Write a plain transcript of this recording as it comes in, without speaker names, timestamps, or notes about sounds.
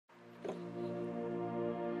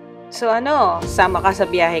So ano, sama ka sa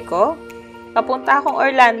biyahe ko? Papunta akong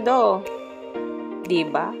Orlando.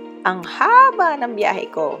 Diba? Ang haba ng biyahe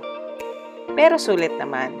ko. Pero sulit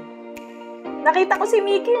naman. Nakita ko si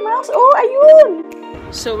Mickey Mouse. Oh, ayun!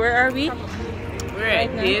 So where are we? We're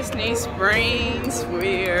at Disney Springs.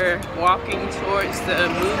 We're walking towards the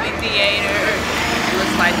movie theater. It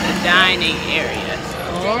looks like the dining area.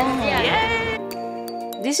 So, yeah.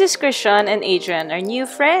 This is Christian and Adrian, our new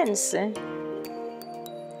friends.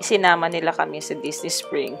 Sinama nila kami sa Disney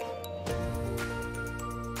Spring.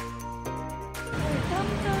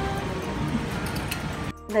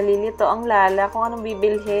 Nalilito ang Lala kung anong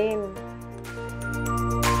bibilhin.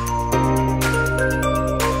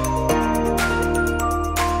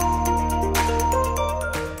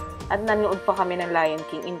 At nanood pa kami ng Lion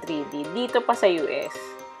King in 3D dito pa sa US.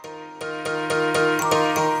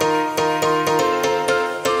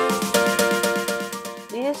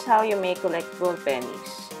 This is how you may collect gold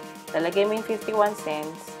pennies. Lalagay mo yung 51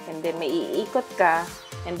 cents, and then may iikot ka,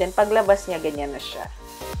 and then paglabas niya, ganyan na siya.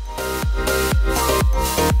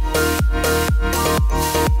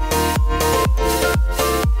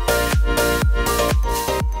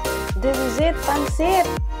 This is it, Pansit!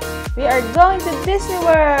 We are going to Disney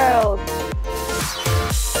World!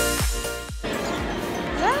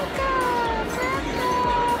 Welcome!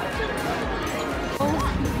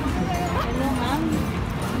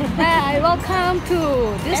 Hi, welcome to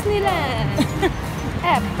Disneyland.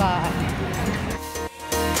 Epcot.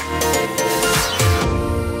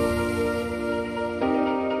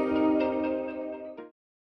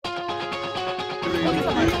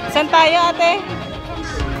 Saan tayo, ate?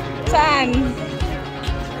 Saan?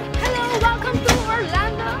 Hello, welcome to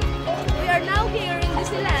Orlando. We are now here in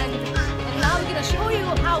Disneyland. And now I'm gonna show you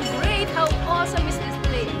how great, how awesome is this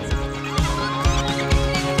place.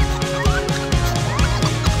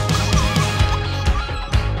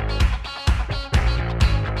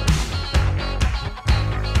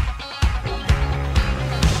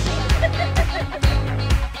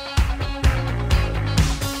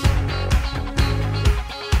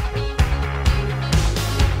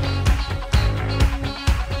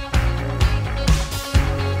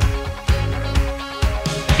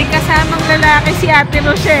 Kasamang lalaki si Ate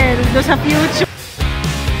Rochelle do sa future.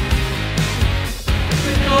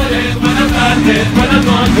 Buenas tardes, buenas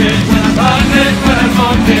noches, buenas tardes, buenas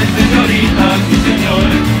noches, señoritas y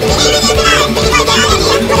señores.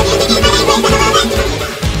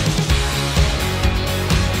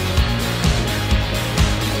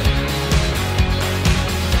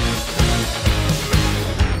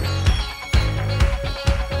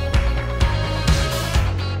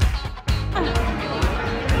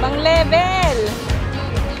 Bang level!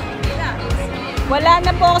 Wala na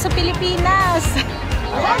po ako sa Pilipinas!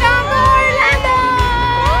 Welcome to Orlando!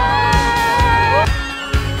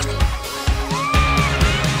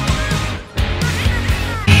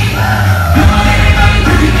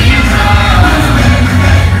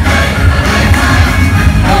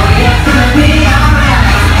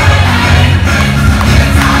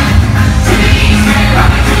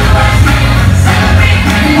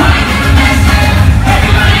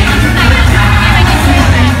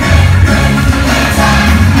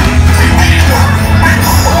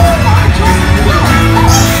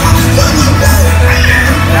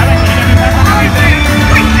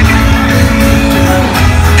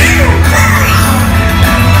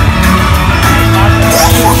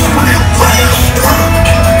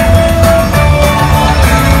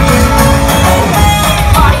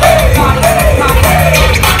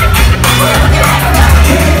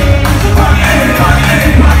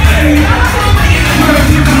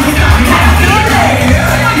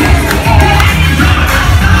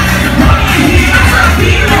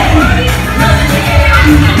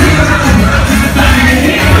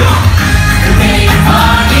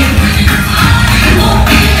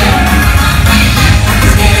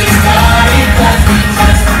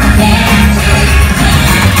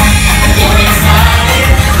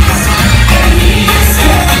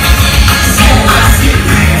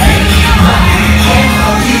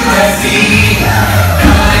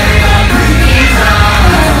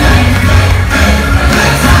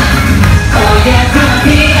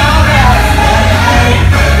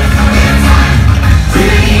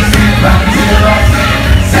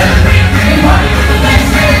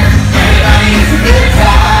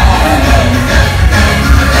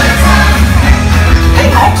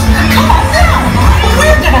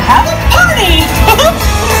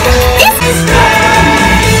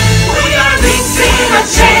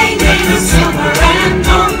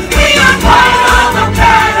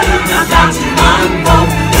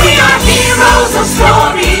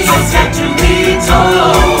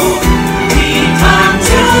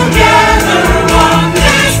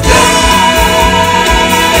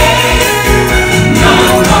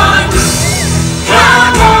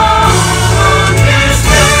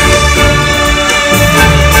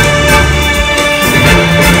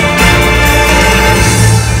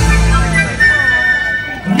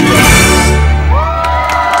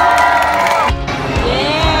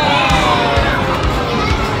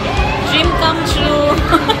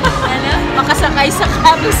 sakay sa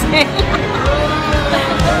carousel.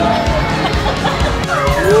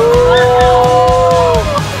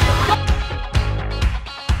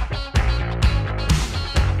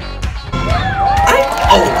 I'm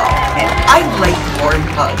Ola, and I like corn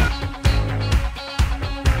hugs.